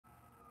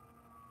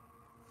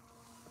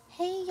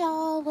Hey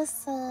y'all,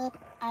 what's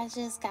up? I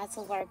just got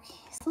to work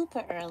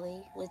super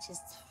early, which is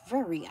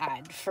very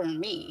odd for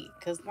me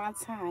because my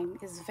time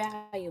is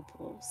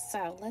valuable.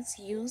 So let's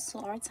use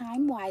our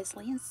time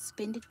wisely and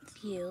spend it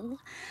with you.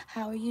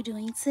 How are you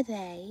doing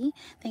today?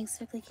 Thanks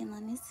for clicking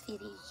on this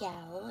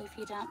video. If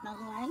you don't know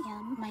who I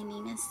am, my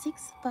name is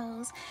Six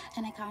Bows,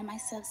 and I call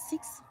myself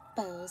Six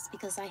Bows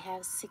because I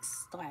have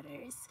six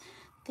daughters.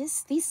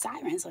 These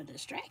sirens are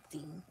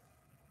distracting.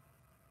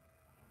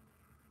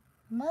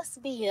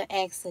 Must be an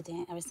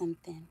accident or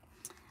something.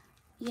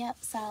 Yep,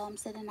 so I'm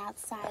sitting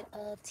outside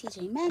of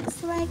TJ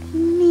Maxx right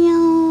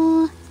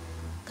now.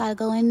 Gotta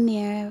go in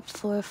there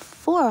for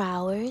 4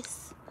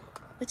 hours,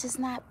 which is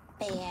not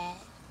bad.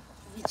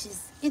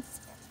 It's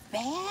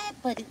bad,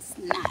 but it's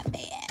not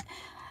bad.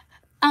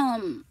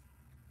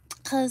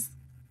 Cause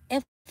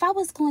if I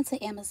was going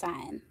to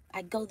Amazon,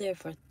 I'd go there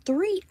for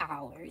 3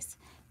 hours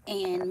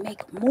and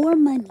make more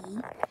money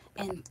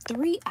in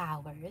 3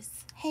 hours.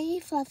 Hey,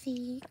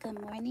 Fluffy,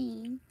 good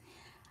morning.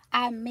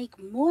 I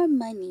make more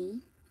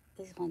money,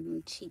 this is one of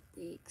them cheap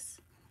wigs,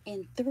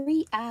 in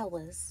 3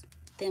 hours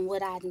than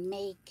what I'd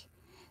make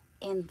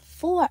in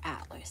 4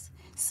 hours.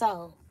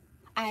 So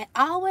I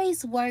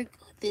always work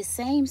the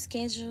same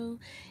schedule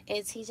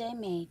at TJ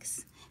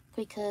Maxx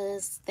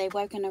because they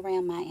working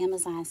around my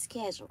Amazon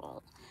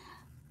schedule.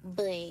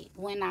 But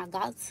when I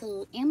got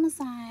to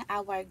Amazon,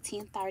 I work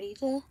 10:30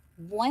 to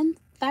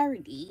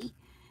 1:30,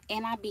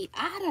 and I be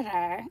out of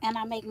there and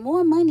I make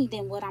more money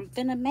than what I'm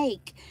finna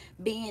make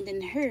being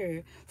in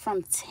here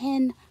from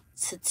 10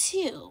 to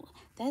 2.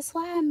 That's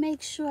why I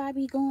make sure I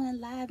be going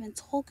live and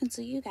talking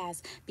to you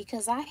guys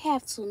because I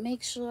have to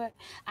make sure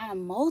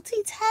I'm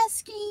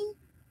multitasking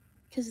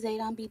because they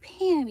don't be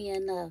paying me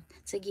enough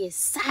to get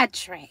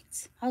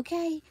sidetracked.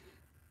 Okay?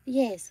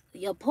 Yes,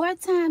 your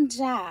part-time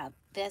job.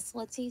 That's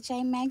what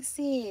TJ Maxx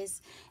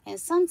is. And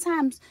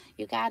sometimes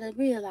you gotta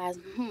realize,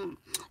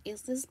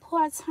 is this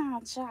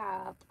part-time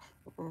job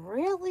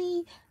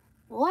really?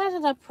 What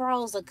are the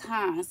pros or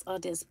cons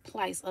of this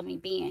place of me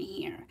being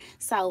here?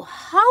 So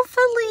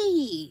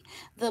hopefully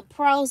the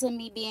pros of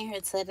me being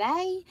here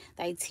today,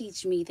 they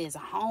teach me this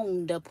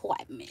home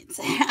department.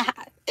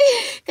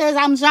 Because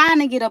I'm trying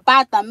to get up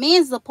out the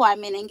men's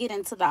department and get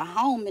into the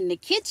home and the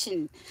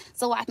kitchen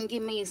so I can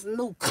get me some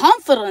new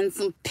comforter and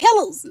some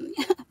pillows and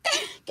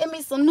get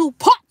me some new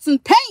pots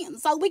and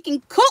pans so we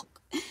can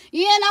cook,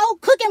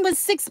 cooking with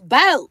six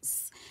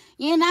bowls,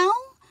 you know?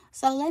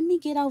 So let me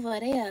get over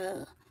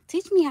there.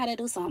 Teach me how to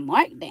do some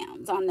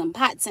markdowns on them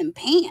pots and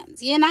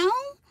pans, you know?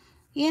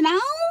 You know?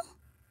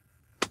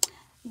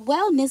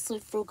 Wellness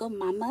with Frugal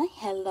Mama,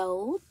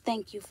 hello.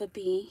 Thank you for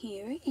being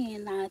here,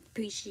 and I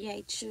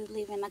appreciate you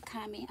leaving a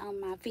comment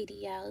on my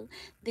video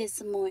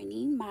this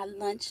morning, my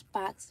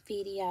lunchbox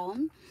video.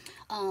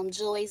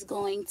 Joy's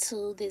going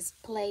to this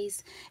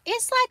place.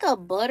 It's like a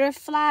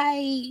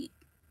butterfly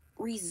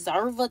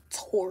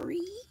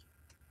reservatory,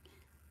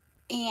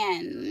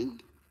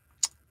 and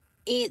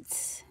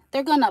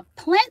they're gonna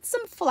plant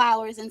some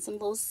flowers and some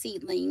little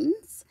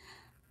seedlings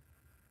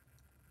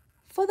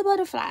for the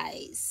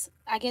butterflies.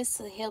 I guess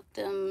to help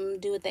them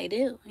do what they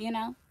do,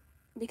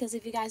 Because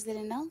if you guys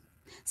didn't know,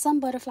 some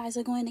butterflies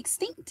are going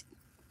extinct.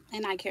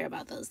 And I care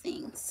about those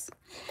things.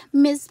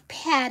 Miss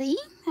Patty,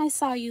 I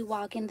saw you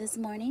walking this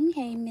morning.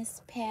 Hey,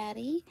 Miss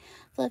Patty.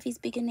 Fluffy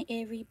speaking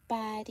to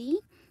everybody.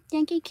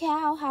 Yankee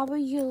Cow, how are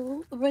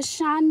you?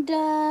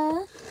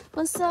 Rashonda,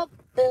 what's up,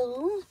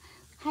 boo?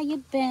 How you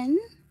been?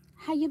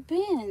 How you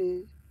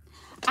been?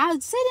 I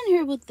was sitting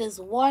here with this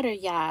water,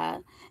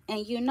 y'all,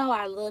 and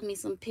I love me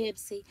some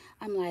Pepsi.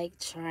 I'm like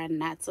trying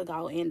not to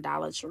go in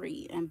Dollar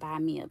Tree and buy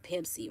me a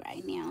Pepsi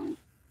right now.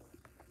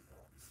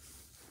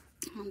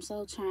 I'm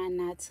so trying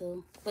not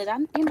to, but I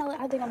think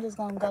I'm just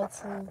gonna go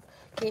to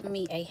get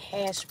me a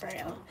hash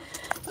brown.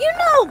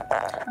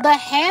 The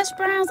hash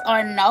browns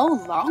are no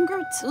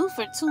longer two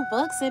for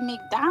 $2 at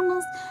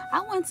McDonald's.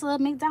 I went to a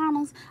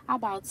McDonald's, I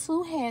bought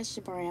two hash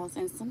browns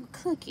and some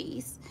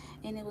cookies,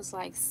 and it was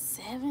like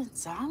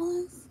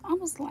 $7. I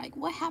was like,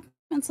 what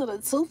happened to the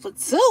 2 for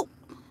 2?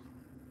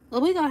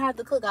 Well, we're gonna have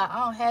to cook our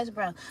own hash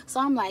brown. So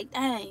I'm like,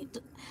 dang,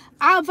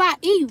 if I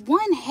eat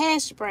one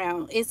hash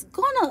brown, it's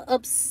gonna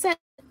upset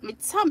my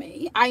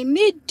tummy. I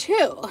need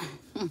two.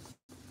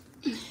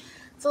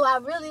 So I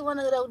really want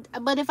to go,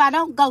 but if I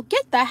don't go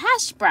get the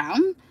hash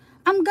brown,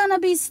 I'm gonna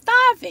be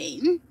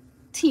starving.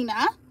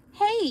 Tina,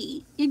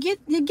 hey, you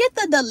get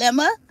the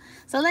dilemma.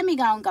 So let me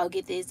go and go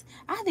get this.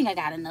 I think I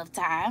got enough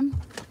time.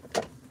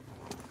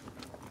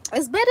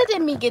 It's better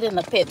than me getting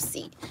a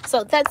Pepsi.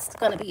 So that's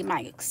gonna be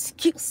my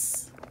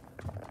excuse.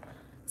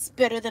 It's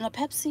better than a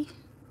Pepsi.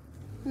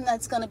 And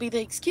that's gonna be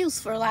the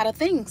excuse for a lot of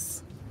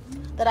things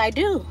that I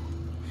do.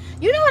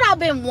 You know what I've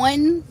been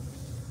wanting?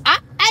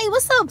 Hey,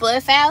 what's up,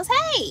 Bloodfowls?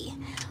 Hey,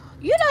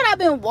 you know what I've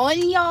been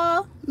wanting,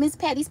 y'all? Miss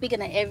Patty speaking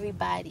to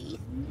everybody.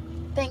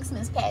 Thanks,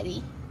 Miss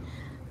Patty.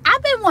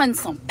 I've been wanting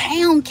some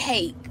pound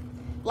cake,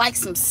 like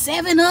some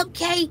 7-Up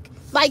cake,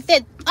 like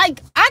that.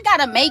 Like, I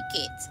gotta make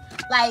it.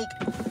 Like,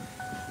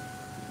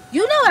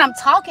 you know what I'm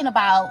talking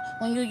about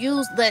when you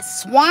use the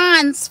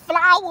swan's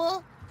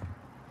flour.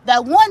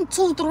 The 1,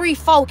 2, 3,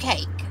 4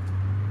 cake.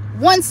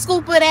 1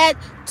 scoop of that,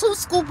 2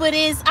 scoop of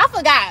this. I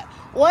forgot.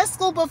 1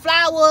 scoop of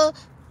flour,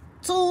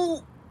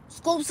 2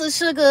 scoops of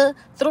sugar,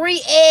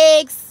 3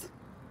 eggs.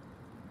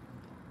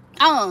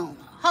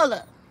 Hold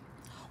up.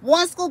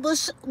 1 scoop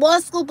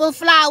of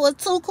flour,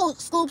 2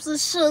 scoops of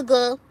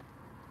sugar,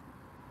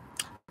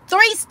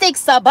 3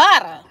 sticks of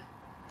butter,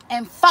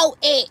 and 4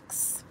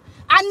 eggs.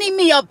 I need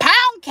me a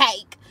pound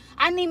cake.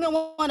 I need me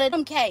one of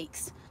them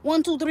cakes.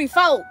 1, 2, 3,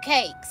 4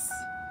 cakes.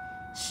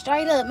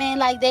 Straight up, man,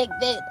 like that.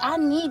 I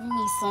need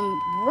me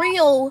some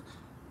real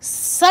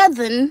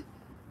southern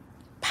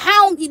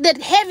pound,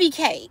 that heavy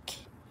cake.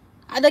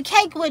 The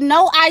cake with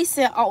no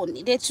icing on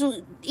it, that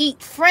you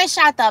eat fresh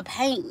out the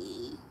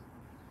pan,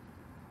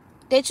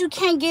 that you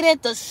can't get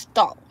at the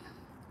store.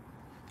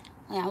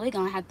 Yeah, we're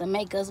gonna have to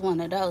make us one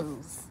of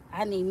those.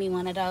 I need me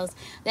one of those.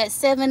 That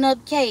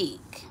 7-Up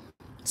cake.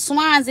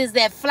 Swans is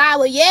that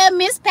flour. Yeah,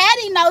 Miss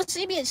Patty knows.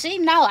 She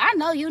know. I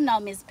know you know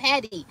Miss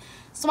Patty.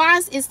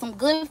 Swans is some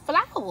good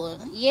flour.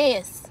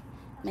 Yes.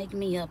 Make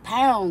me a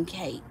pound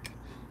cake.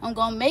 I'm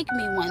gonna make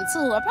me one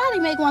too. I'll probably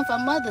make one for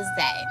Mother's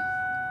Day.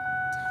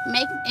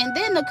 And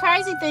then the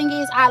crazy thing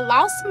is, I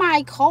lost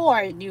my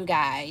card, you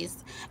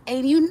guys.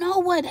 And you know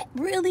what?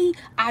 Really,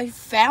 I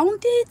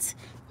found it.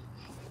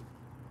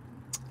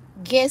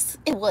 Guess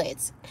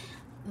what?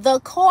 The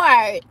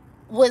card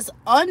was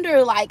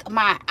under like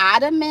my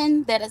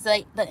ottoman that is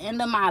like the end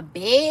of my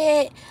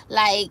bed.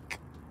 Like,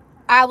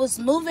 I was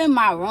moving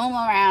my room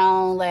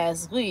around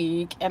last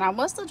week and I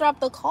must have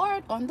dropped the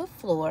card on the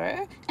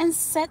floor and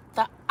set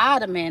the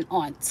ottoman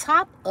on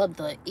top of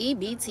the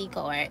EBT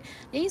card.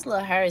 These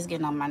little hairs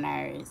getting on my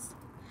nerves.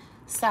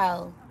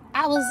 So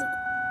I was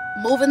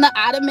moving the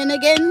ottoman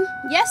again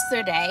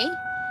yesterday,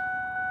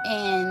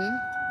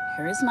 and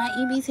here's my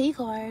EBT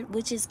card,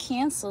 which is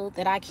canceled,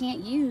 that I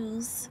can't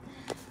use.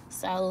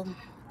 So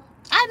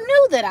I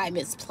knew that I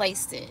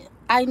misplaced it.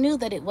 I knew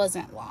that it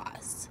wasn't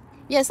lost.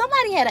 Yeah,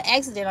 somebody had an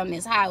accident on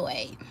this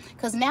highway,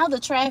 because now the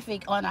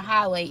traffic on the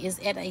highway is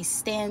at a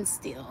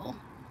standstill.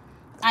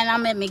 And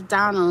I'm at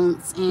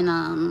McDonald's,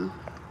 and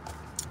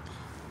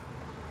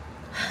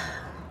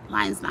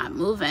line's not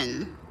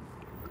moving.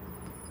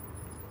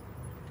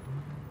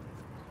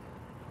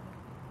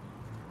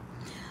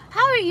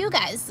 How are you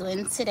guys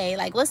doing today?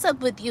 Like, what's up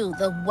with you?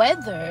 The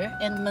weather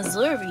in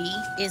Missouri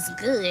is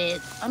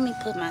good. Let me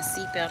put my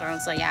seatbelt on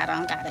so y'all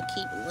don't gotta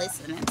keep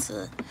listening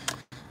to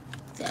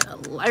that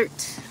alert.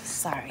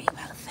 Sorry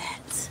about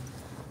that.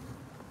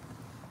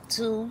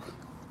 To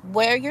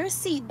wear your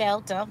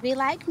seatbelt. Don't be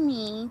like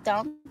me.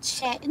 Don't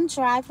chat and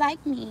drive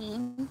like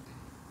me.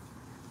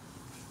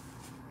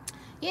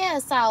 Yeah,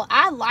 so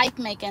I like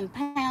making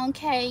pound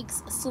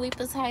cakes, sweet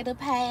potato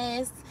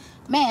pies.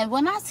 Man,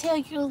 when I tell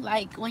you,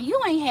 like, when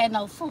you ain't had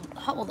no food.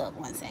 Hold up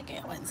one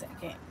second.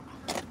 They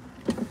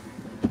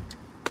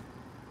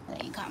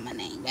ain't call my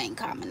name.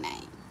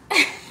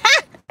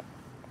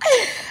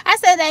 I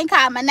said they ain't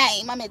call my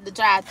name. I'm at the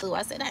drive-thru.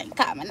 I said I ain't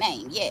call my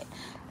name yet.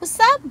 What's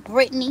up,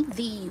 Brittany,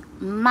 the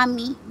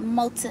mommy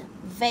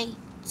motivator?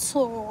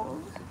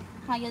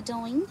 How you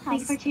doing?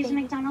 Thanks for choosing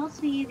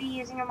McDonald's. Will you be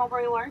using your mobile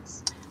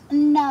rewards?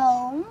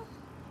 No.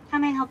 How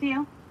may I help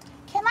you?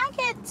 Can I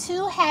get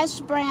 2 hash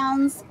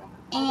browns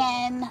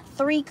and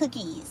 3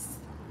 cookies?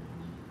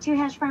 2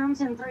 hash browns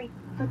and 3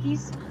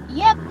 cookies?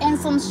 Yep, and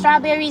some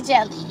strawberry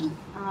jelly.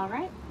 All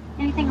right.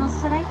 Anything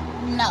else today?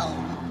 No.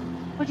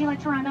 Would you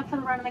like to round up for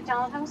the Ronald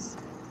McDonald House?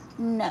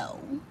 No.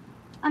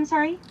 I'm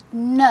sorry?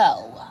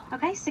 No.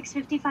 Okay,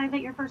 $6.55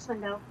 at your first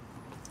window.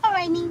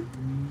 Alrighty.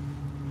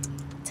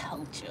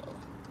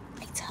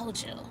 I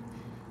told you.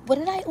 What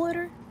did I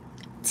order?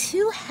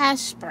 2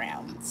 hash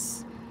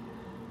browns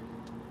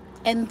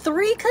and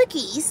 3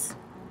 cookies.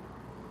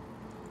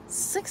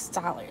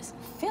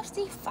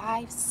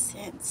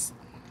 $6.55.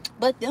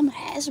 But them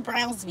hash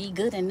browns be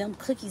good and them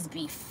cookies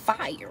be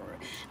fire.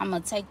 I'm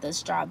gonna take the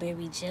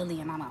strawberry jelly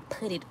and I'm gonna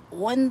put it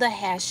on the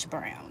hash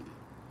brown.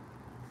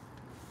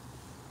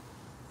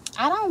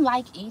 I don't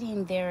like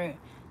eating their...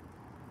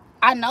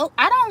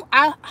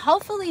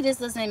 hopefully this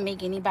doesn't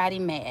make anybody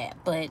mad,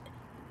 but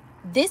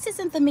this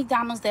isn't the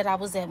McDonald's that I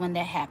was at when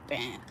that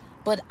happened.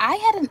 But I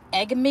had an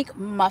Egg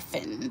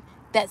McMuffin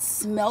that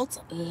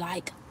smelled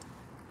like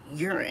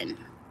urine.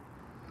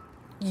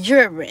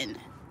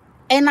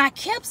 And I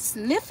kept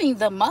sniffing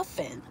the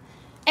muffin.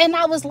 And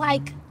I was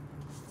like,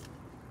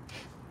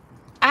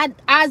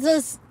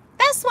 that's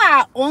why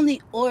I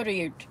only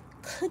ordered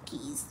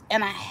cookies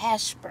and a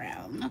hash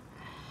brown.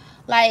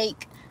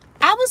 Like,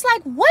 I was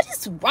like, what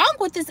is wrong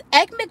with this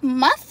Egg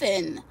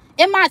McMuffin?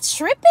 Am I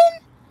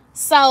tripping?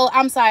 So,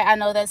 I'm sorry, I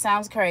know that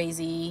sounds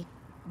crazy,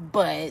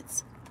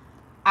 but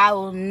I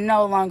will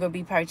no longer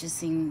be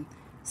purchasing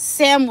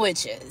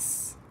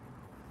sandwiches.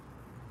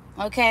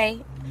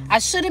 Okay? I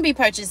shouldn't be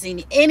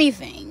purchasing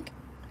anything.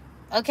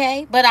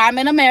 Okay? But I'm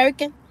an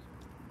American.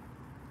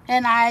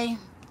 And I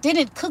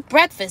didn't cook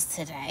breakfast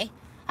today.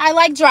 I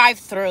like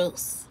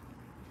drive-thrus.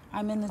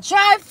 I'm in the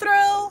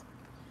drive-thru.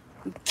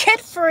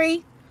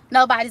 Kid-free.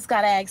 Nobody's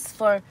got to ask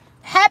for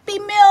Happy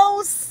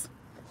Meals.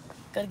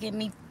 Gotta get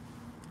me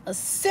A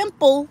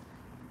simple.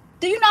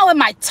 Do you know what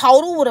my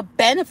total would have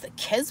been if the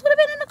kids would have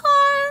been in the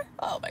car?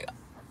 Oh my God.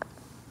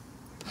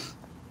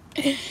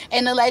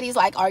 And the lady's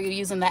like, are you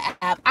using the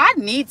app? I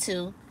need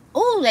to.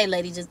 Ooh,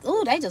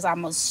 they just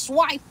almost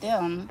swiped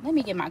them. Let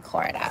me get my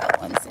card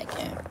out. 1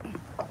 second.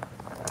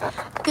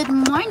 Good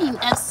morning,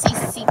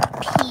 FCCP.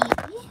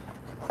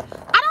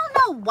 I don't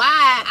know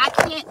why I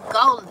can't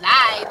go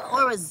live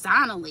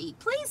horizontally.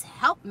 Please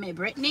help me,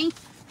 Brittany.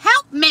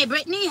 Help me,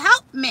 Brittany.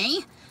 Help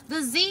me.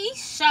 The Z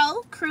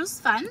Show Cruise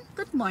Fun.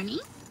 Good morning.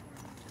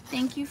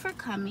 Thank you for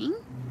coming.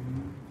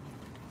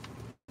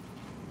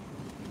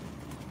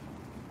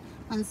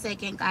 1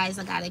 second, guys.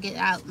 I gotta get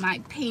out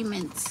my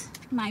payment,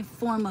 my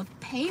form of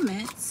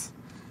payment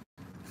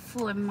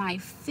for my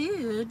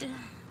food.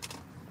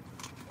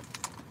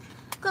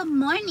 Good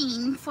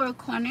morning, Four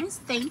Corners.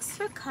 Thanks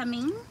for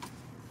coming.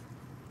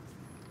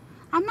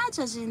 I'm not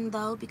judging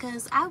though,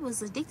 because I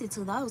was addicted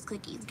to those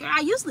cookies. Girl,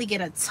 I usually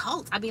get a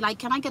tote. I'd be like,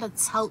 can I get a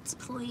tote,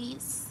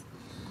 please?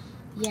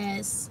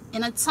 Yes.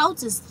 And a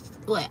tote is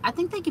what? I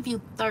think they give you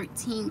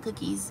 13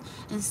 cookies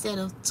instead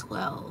of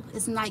 12.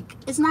 It's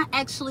not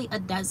actually a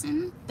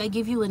dozen. They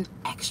give you an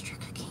extra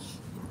cookie.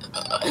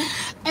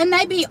 And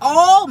they be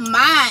all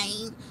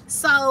mine.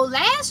 So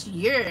last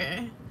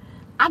year,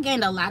 I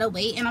gained a lot of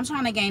weight and I'm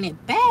trying to gain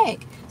it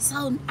back.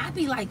 So I'd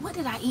be like, what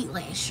did I eat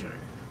last year?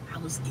 I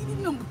was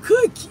eating them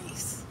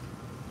cookies.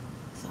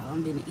 So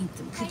I'm gonna eat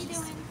them cookies. How you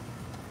doing?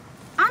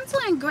 I'm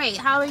doing great.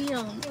 How are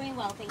you? Doing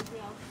well, thank you.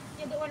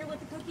 You had the order with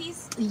the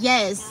cookies?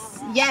 Yes.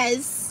 All right.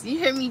 Yes. You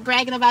hear me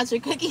bragging about your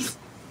cookies?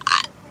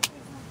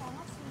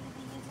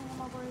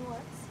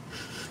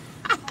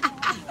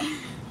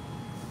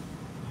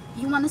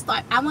 You want to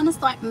start? I want to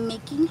start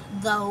making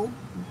the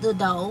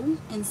dough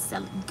and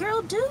sell it.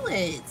 Girl, do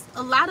it.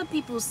 A lot of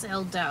people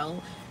sell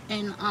dough,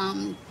 and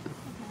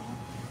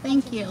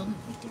thank you.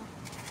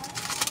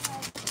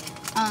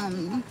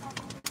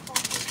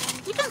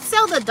 You can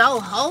sell the dough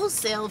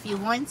wholesale if you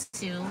want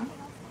to,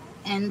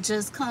 and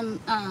just come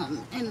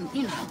and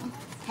you know,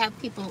 have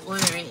people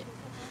order it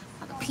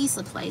like a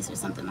pizza place or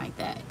something like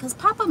that. Because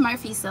Papa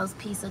Murphy sells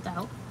pizza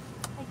dough.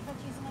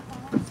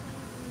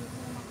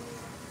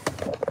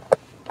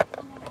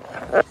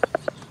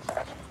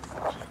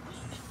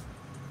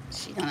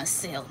 She's gonna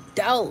sell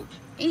dough.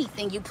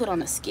 Anything you put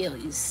on a scale,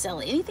 you sell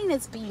it. Anything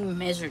that's being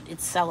measured,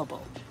 it's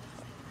sellable.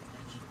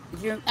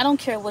 I don't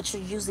care what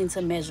you're using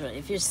to measure.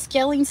 If you're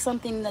scaling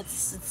something,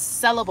 it's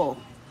sellable.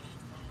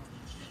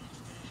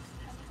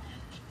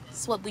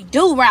 That's what we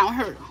do around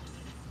here.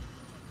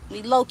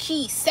 We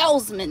low-key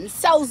salesmen,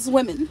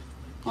 saleswomen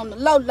on the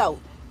low.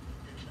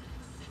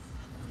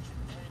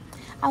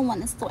 I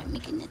want to start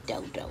making the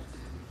dough.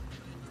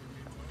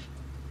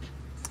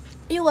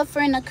 You a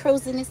friend of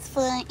Cruising is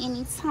Fun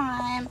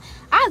anytime.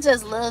 I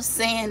just love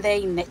saying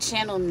their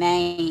channel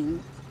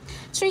name.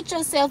 Treat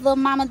yourself, little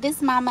mama.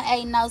 This mama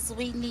A knows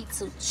we need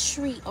to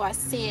treat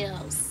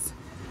ourselves.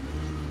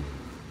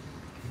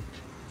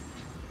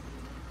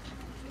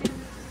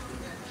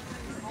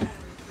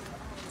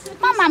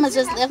 My mama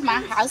just left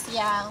my house,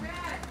 y'all.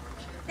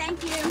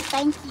 Thank you.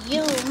 Thank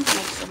you. Make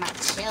sure my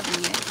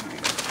jelly is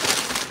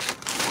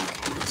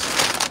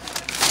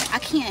okay. I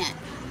can't.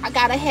 I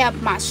gotta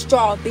have my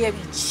strawberry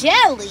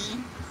jelly.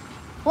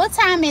 What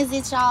time is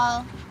it,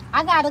 y'all?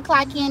 I gotta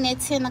clock in at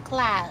 10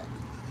 o'clock.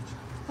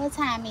 What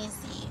time is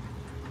it?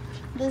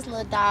 This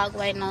little dog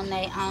waiting on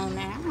their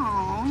owner.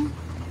 Aww.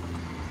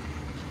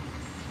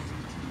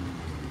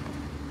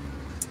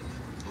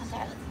 I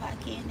gotta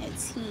clock in at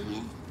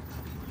 10.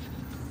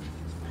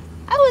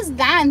 I was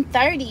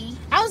 9:30.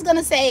 I was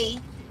gonna say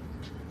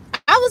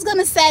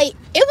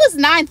it was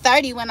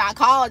 9:30 when I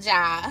called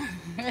y'all.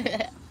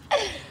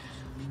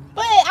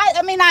 But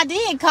I mean I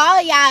did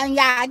call y'all and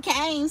y'all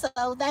came, so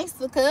thanks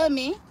for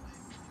coming.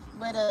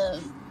 But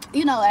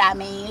you know what I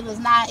mean. It was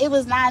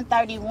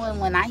 9:31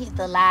 when I hit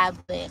the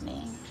live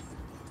button.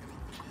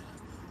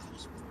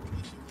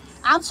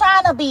 I'm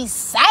trying to be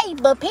safe,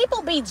 but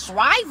people be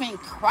driving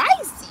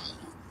crazy.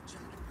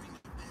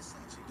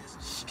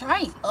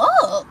 Straight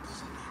up.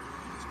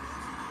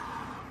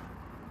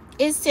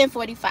 It's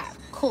 10:45.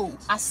 Cool.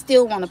 I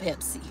still want a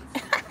Pepsi.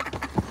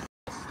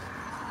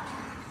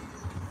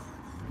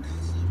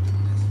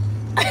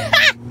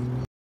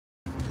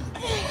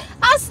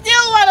 I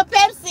still want a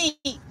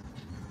Pepsi.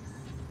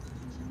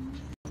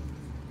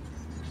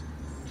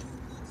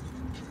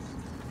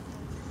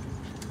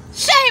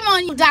 Shame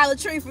on you, Dollar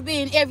Tree, for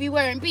being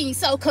everywhere and being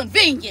so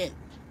convenient.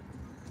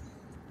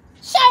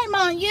 Shame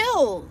on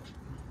you.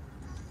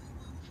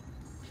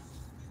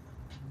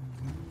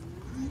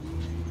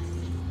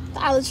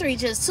 Dollar Tree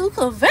just too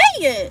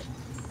convenient.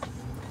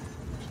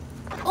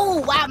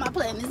 Oh, why am I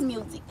playing this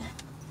music?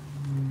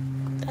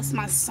 That's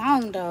my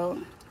song,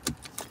 though.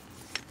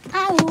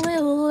 I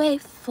will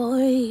wait for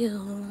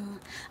you.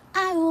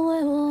 I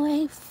will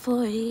wait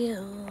for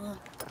you.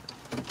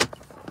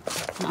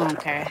 I don't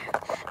care.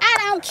 I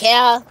don't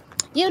care.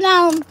 You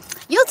know,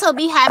 YouTube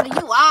be having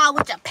you all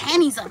with your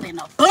panties up in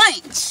a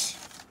bunch.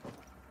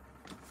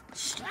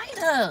 Straight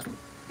up.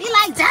 Be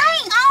like,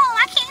 dang, oh,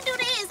 I can't do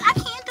this. I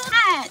can't do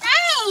that.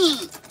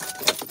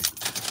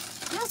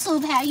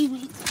 YouTube had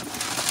you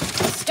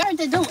scared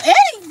to do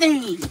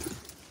anything.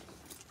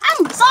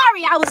 I'm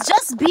sorry, I was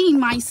just being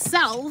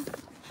myself.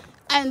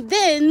 And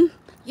then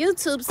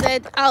YouTube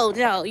said, oh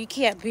no, you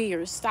can't be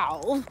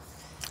yourself.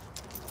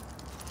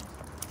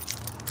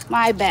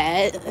 My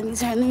bad. Let me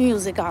turn the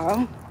music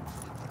on.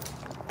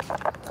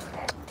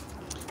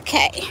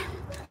 Okay.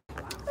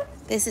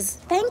 This is,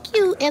 thank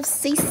you,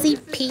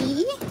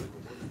 FCCP.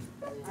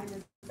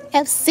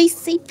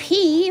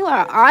 FCCP, you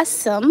are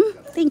awesome.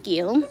 Thank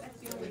you.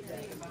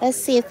 Let's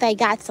see if they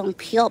got some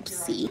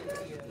Pepsi.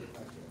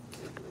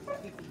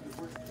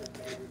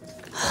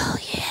 Oh,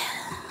 yeah.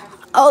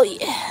 Oh,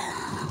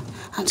 yeah.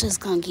 I'm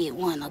just gonna get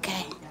one,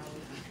 okay?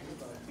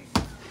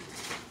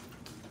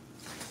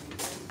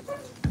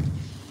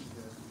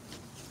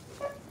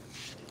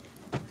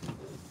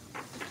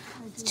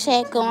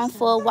 Check going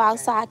for a walk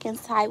so I can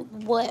type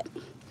what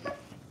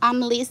I'm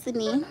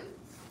listening.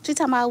 She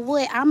talking about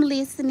what I'm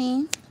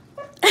listening.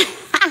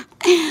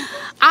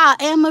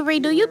 Anne-Marie,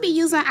 do you be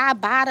using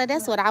Ibotta?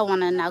 That's what I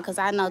want to know, because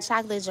I know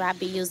Chocolate Drop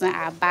be using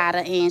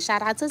Ibotta. And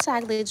shout out to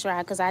Chocolate Drop,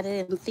 because I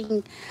didn't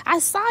think I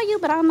saw you,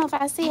 but I don't know if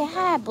I said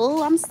hi,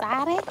 boo. I'm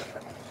sorry.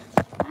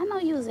 I know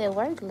you was at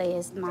work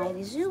last night.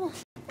 Is you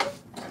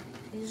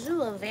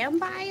a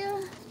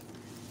vampire?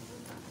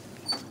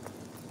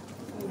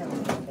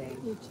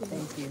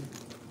 Thank you.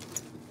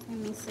 Let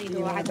me see. Do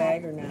you want a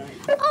bag or not?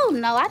 Oh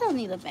no, I don't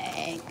need a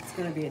bag. It's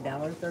gonna be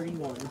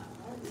 $1.31.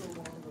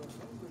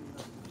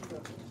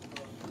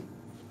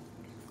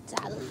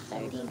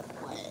 $1.31.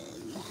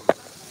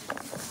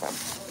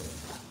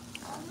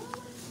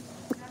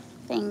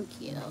 Thank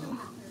you.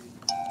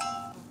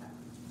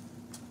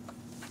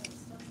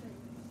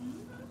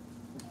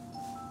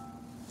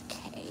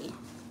 Okay.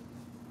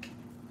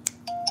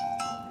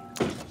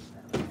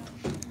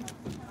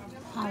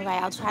 All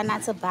right, I'll try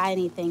not to buy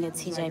anything at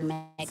TJ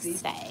Maxx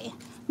today.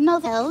 No,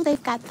 though,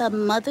 they've got the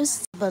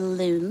Mother's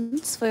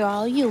balloons for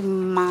all you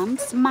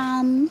moms.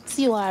 Moms,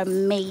 you are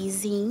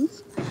amazing.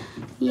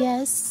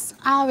 Yes,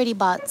 I already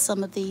bought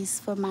some of these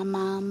for my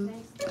mom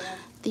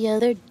the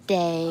other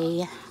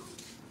day.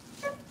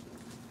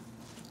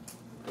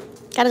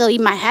 Gotta go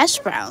eat my hash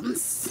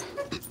browns.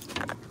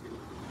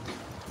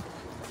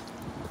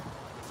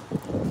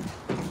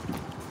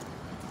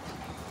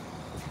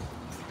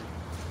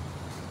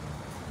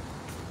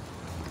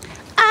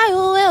 I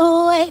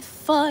will wait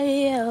for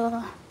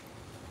you.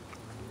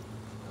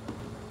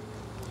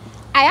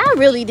 I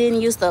really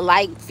didn't used to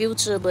like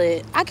Future,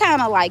 but I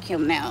kind of like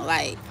him now.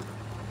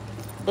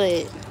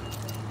 But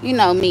you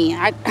know me,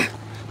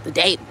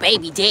 the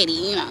baby daddy,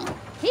 you know,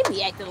 he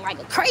be acting like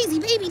a crazy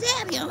baby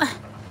daddy.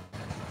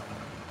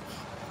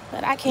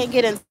 But I can't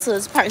get into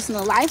his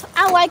personal life.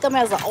 I like him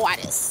as an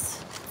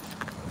artist.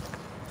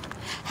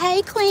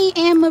 Hey, Queen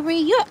Anne-Marie,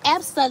 you're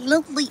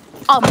absolutely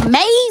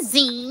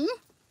amazing.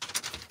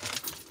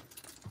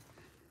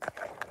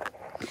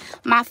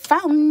 My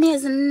phone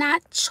is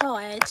not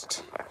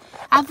charged.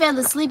 I fell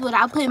asleep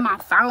without putting my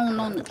phone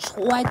on the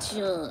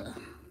charger.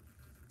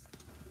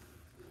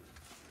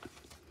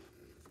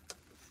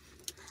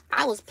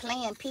 I was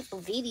playing people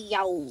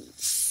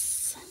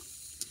videos.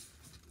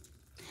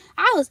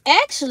 I was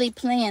actually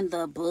playing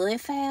the Bud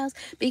Files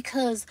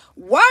because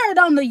word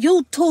on the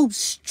YouTube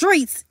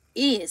streets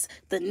is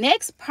the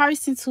next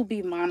person to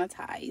be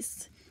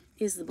monetized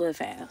is the Bud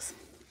Files.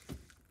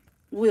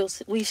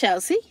 We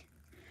shall see.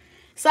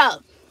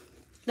 So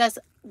that's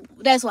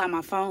why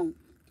my phone.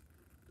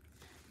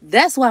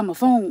 That's why my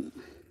phone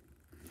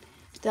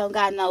don't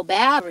got no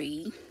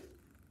battery.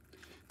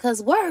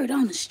 Cause word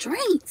on the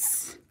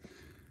streets.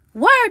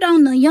 Word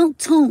on the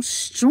YouTube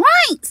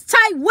streets.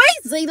 Ty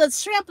Weezy, the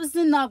shrimp is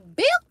in the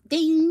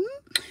building.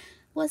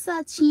 What's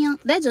up,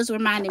 champ? That just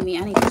reminded me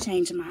I need to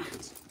change my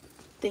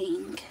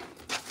thing.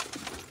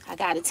 I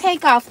gotta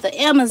take off the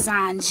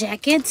Amazon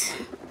jacket.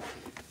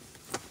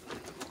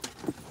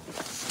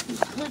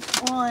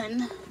 Put on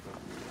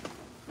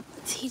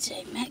the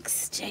TJ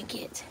Maxx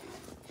jacket.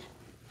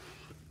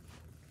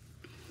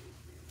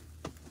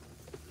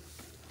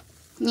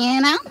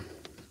 You know?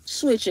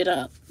 Switch it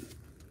up.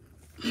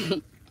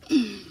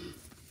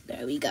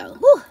 There we go.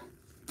 Whew.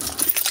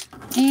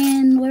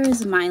 And where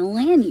is my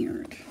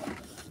lanyard?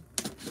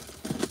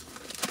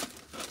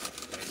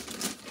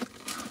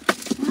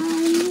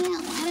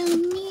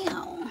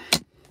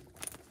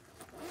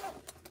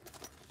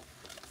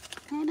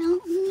 I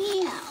don't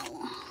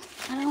know.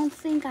 I don't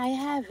think I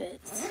have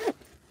it.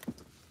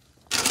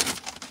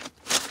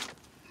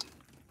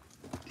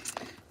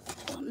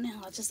 I don't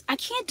know. I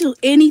can't do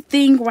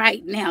anything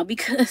right now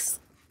because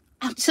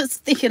I'm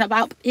just thinking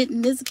about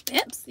hitting this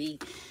Pepsi.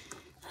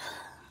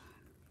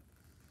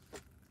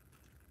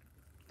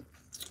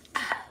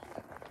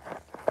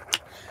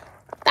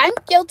 Thank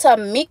you,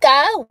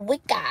 Tamika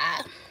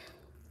Wicca.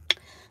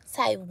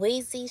 Ty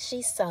Weezy,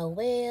 She So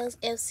Wells,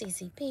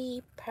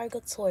 FCCP,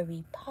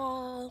 Purgatory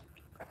Paul.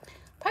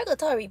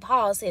 Purgatory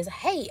Paul says,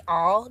 hey,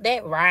 all,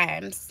 that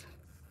rhymes.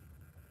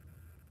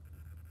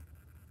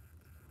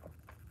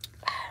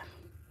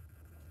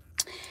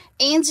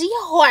 Angie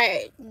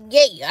Hart,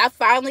 yeah, I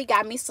finally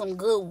got me some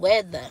good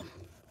weather.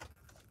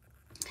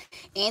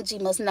 Angie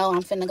must know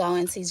I'm finna go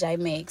in TJ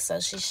Maxx, so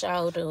she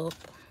showed up.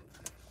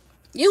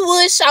 You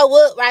would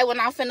show up right when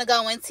I'm finna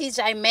go in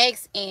TJ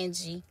Maxx,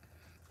 Angie.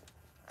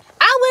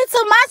 I went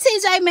to my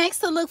TJ Maxx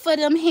to look for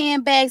them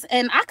handbags,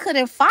 and I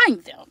couldn't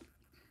find them.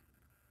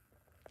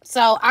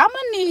 So I'm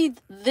gonna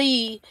need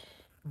the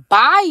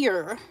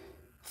buyer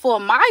for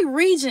my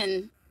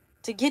region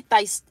to get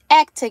their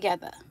act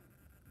together.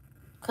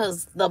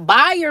 Because the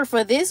buyer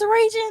for this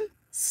region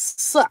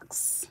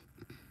sucks.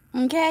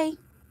 Okay?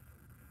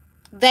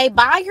 They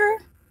buyer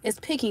is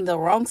picking the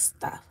wrong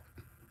stuff.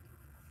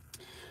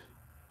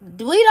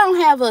 We don't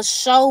have a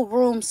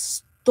showroom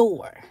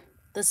store.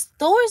 The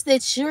stores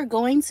that you're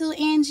going to,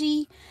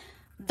 Angie,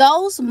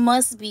 those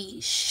must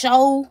be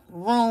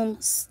showroom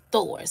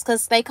stores.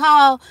 Because they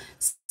call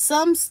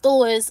some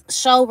stores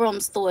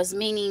showroom stores,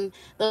 meaning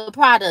the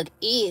product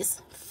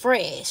is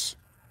fresh,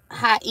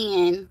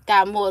 high-end,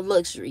 got more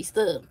luxury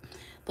stuff.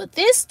 But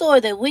this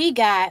store that we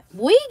get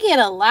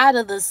a lot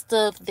of the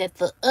stuff that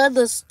the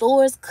other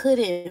stores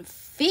couldn't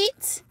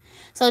fit.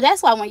 So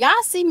that's why when y'all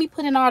see me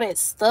putting all that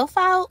stuff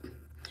out,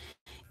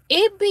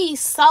 it be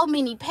so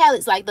many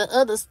pallets. Like the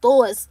other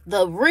stores,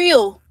 the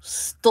real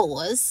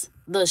stores,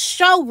 the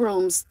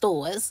showroom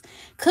stores,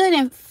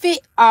 couldn't fit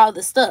all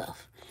the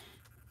stuff.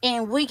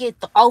 And we get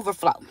the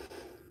overflow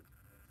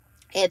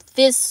at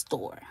this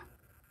store.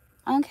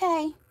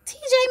 Okay?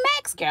 TJ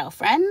Maxx,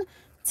 girlfriend.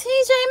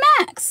 TJ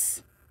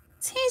Maxx.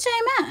 TJ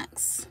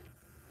Maxx.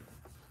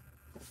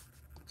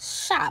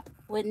 Shop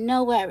with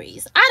no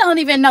worries. I don't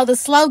even know the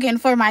slogan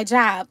for my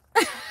job.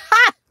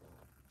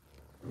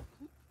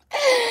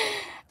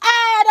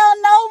 I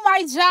don't know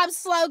my job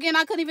slogan.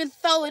 I couldn't even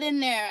throw it in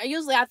there.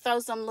 Usually I throw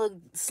some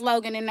little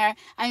slogan in there.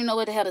 I don't know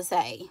what the hell to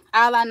say.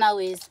 All I know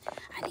is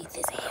I need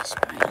this hash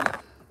brown.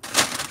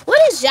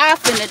 What is y'all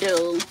finna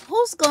do?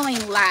 Who's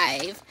going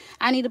live?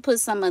 I need to put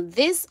some of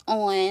this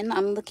on.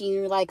 I'm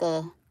looking like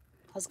a, I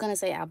was going to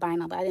say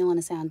albino, but I didn't want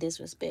to sound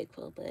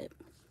disrespectful, but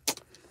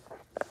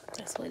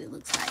that's what it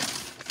looks like.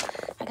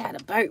 I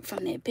got a burp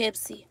from that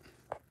Pepsi.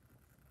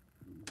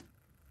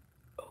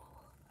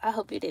 I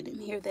hope you didn't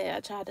hear that. I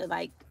tried to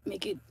like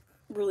make it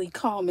really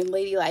calm and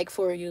ladylike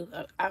for you.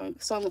 I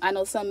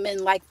know some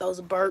men like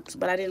those burps,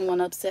 but I didn't want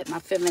to upset my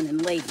feminine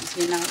ladies,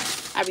 you know.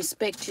 I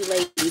respect you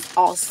ladies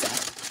also.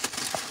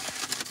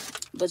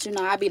 But you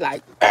know, I'd be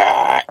like,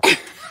 let me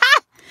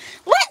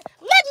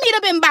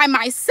have been by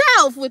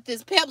myself with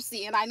this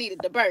Pepsi and I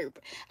needed to burp.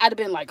 I'd have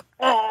been like,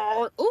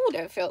 ooh,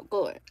 that felt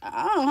good.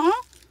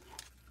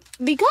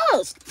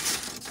 Because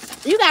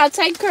you gotta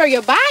take care of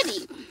your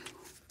body.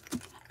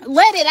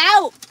 Let it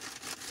out.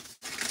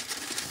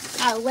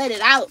 I'll let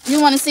it out. You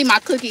want to see my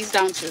cookies,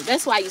 don't you?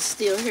 That's why you're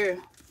still here.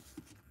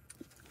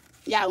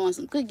 Y'all want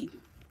some cookie?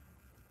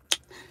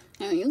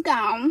 There you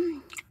go.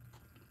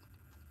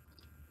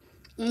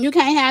 You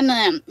can't have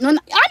none. I'm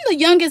the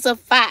youngest of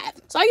 5.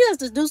 So I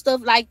used to do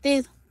stuff like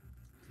this.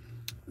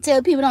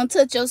 Tell people don't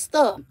touch your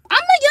stuff. I'm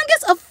the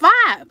youngest of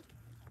 5.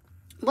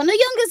 When the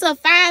youngest of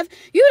 5,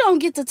 you don't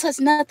get to touch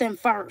nothing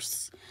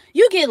first.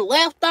 You get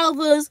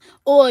leftovers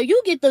or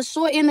you get the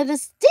short end of the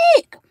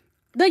stick.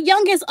 The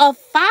youngest of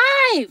 5.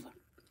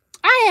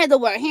 I had to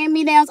wear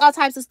hand-me-downs, all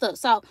types of stuff.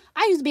 So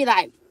I used to be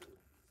like,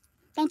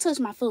 don't touch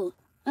my food.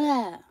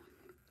 I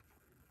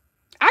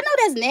know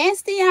that's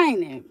nasty,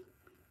 ain't it?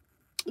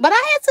 But I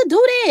had to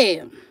do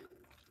that.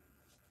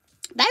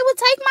 They would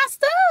take my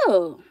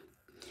stuff.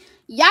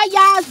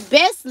 Yaya's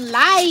best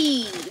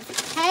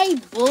life. Hey,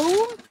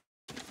 boo.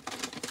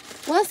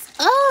 What's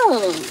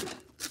up?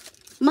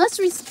 Much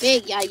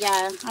respect,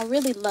 Yaya. I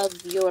really love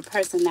your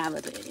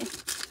personality.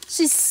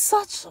 She's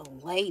such a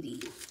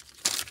lady.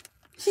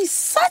 She's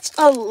such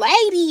a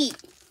lady.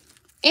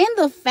 And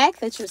the fact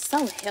that you're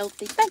so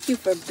healthy. Thank you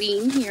for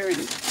being here.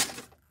 And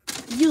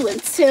you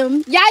and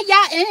Tim.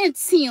 Yaya and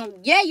Tim.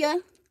 Yeah.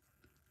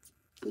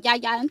 Yaya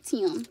and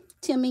Tim.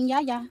 Tim and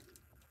Yaya.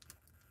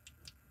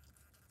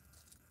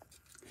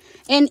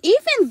 And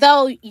even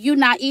though you're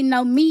not eating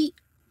no meat,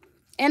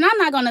 and I'm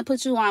not going to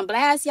put you on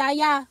blast,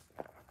 Yaya,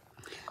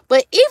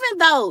 but even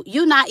though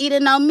you're not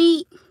eating no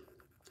meat,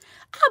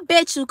 I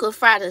bet you could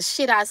fry the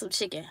shit out of some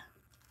chicken.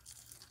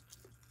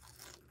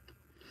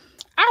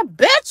 I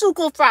bet you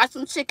could fry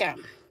some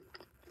chicken.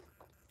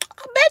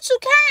 I bet you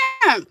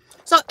can.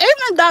 So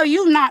even though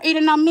you're not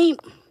eating no meat,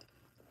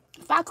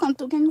 if I come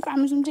through, can you fry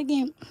me some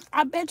chicken?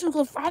 I bet you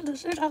could fry the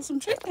shit out of some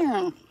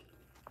chicken.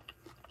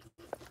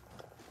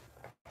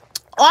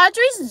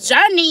 Audrey's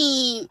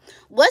Journey.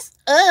 What's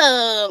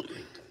up?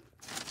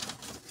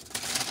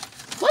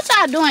 What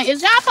y'all doing?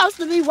 Is y'all supposed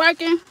to be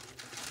working?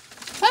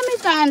 Let me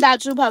find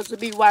out you're supposed to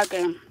be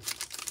working.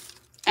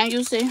 And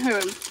you sit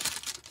here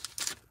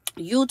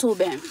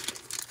YouTubing.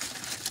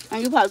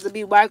 And you're supposed to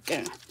be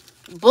working.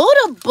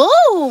 Buddha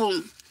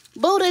boom.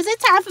 Buddha, is it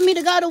time for me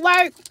to go to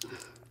work?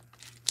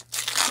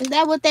 Is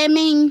that what that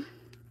means?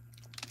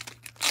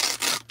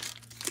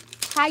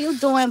 How you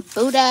doing,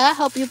 Buddha? I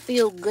hope you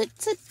feel good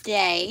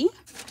today.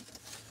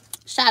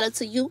 Shout out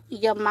to you,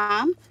 your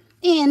mom,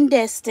 and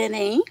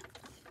Destiny.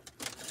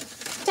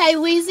 Tay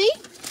Weezy,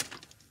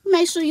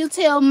 make sure you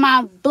tell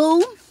my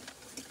boo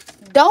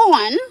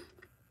Dawn,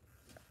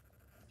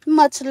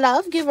 much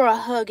love. Give her a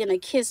hug and a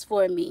kiss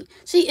for me.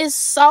 She is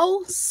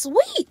so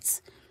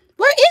sweet.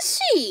 Where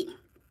is she?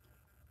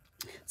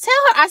 Tell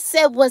her I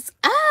said what's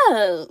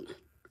up.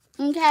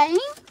 Okay?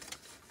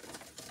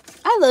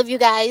 I love you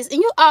guys. And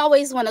you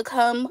always want to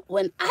come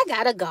when I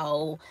gotta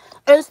go.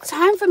 It's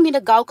time for me to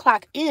go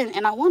clock in.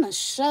 And I want to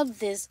shove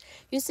this.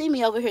 You see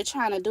me over here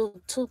trying to do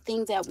 2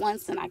 things at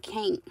once and I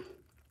can't.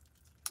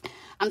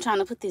 I'm trying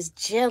to put this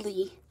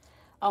jelly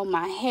on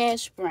my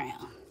hash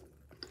brown.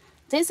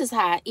 This is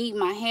how I eat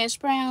my hash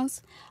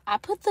browns. I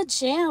put the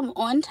jam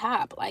on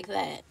top like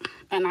that.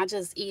 And I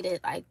just eat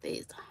it like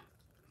this.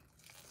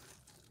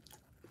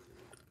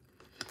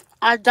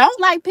 I don't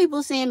like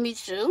people seeing me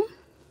chew.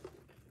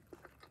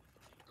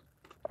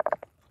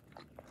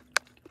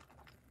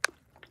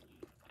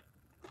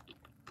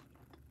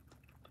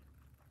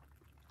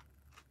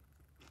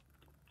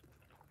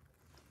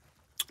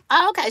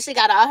 Oh, okay, she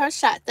got all her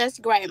shots. That's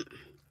great.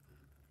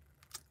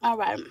 All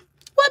right.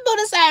 What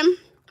Buddha say?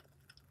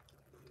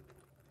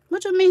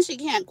 What you mean she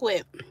can't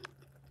quit?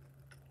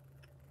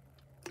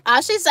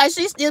 She said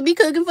she still be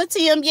cooking for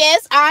Tim.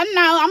 Yes, I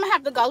know. I'm gonna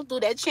have to go through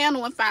that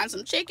channel and find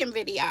some chicken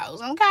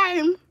videos,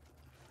 okay?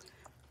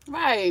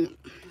 Right.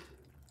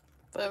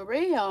 For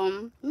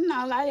real. You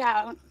know, like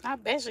y'all, I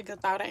bet you could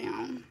throw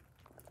down.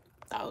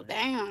 Throw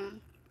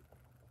down.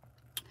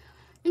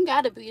 You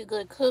gotta be a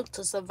good cook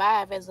to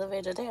survive as a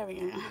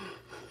vegetarian.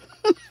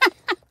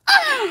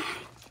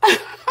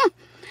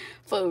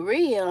 For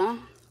real.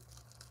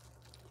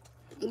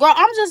 Girl,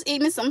 I'm just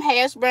eating some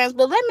hash browns,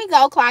 but let me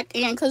go clock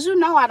in, because you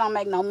know I don't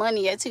make no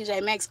money at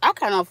TJ Maxx. I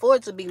can't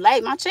afford to be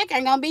late. My check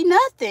ain't gonna be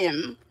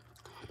nothing.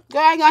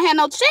 Girl, I ain't gonna have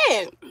no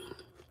check.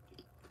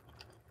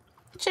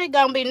 Check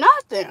gonna be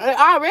nothing. It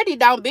already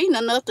don't be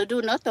enough to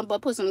do nothing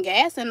but put some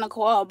gas in the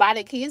car or buy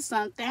the kids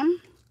something.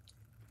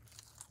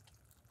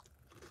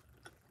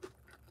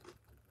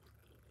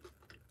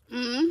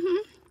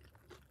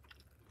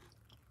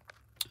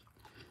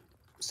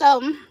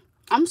 So,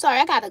 I'm sorry,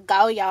 I gotta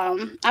go, y'all.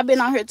 I've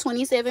been on here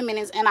 27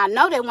 minutes, and I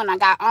know that when I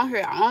got on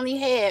here, I only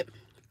had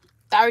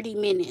 30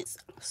 minutes.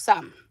 So,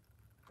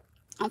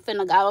 I'm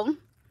finna go.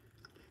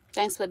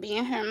 Thanks for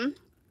being here.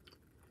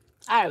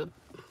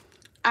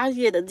 I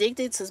get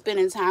addicted to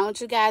spending time with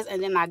you guys,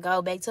 and then I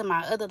go back to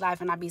my other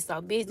life, and I be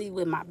so busy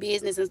with my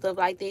business and stuff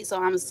like that.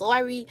 So, I'm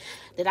sorry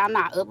that I'm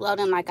not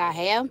uploading like I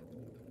have.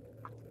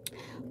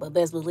 But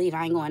best believe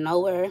I ain't going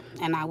nowhere,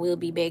 and I will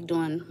be back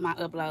doing my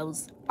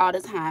uploads all the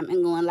time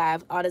and going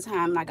live all the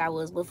time like I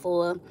was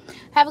before.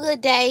 Have a good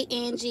day,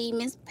 Angie,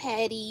 Miss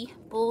Patty,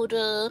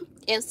 Buddha,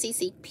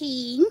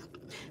 FCCP,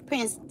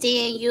 Prince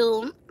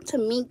Daniel,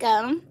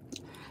 Tamika.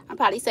 I'll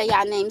probably say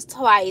y'all names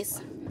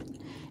twice.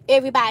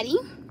 Everybody,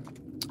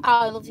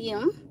 all of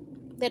you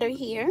that are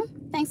here,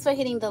 thanks for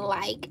hitting the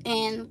like,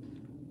 and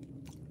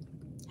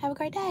have a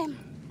great day.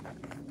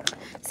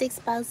 6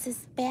 Boss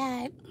is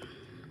back.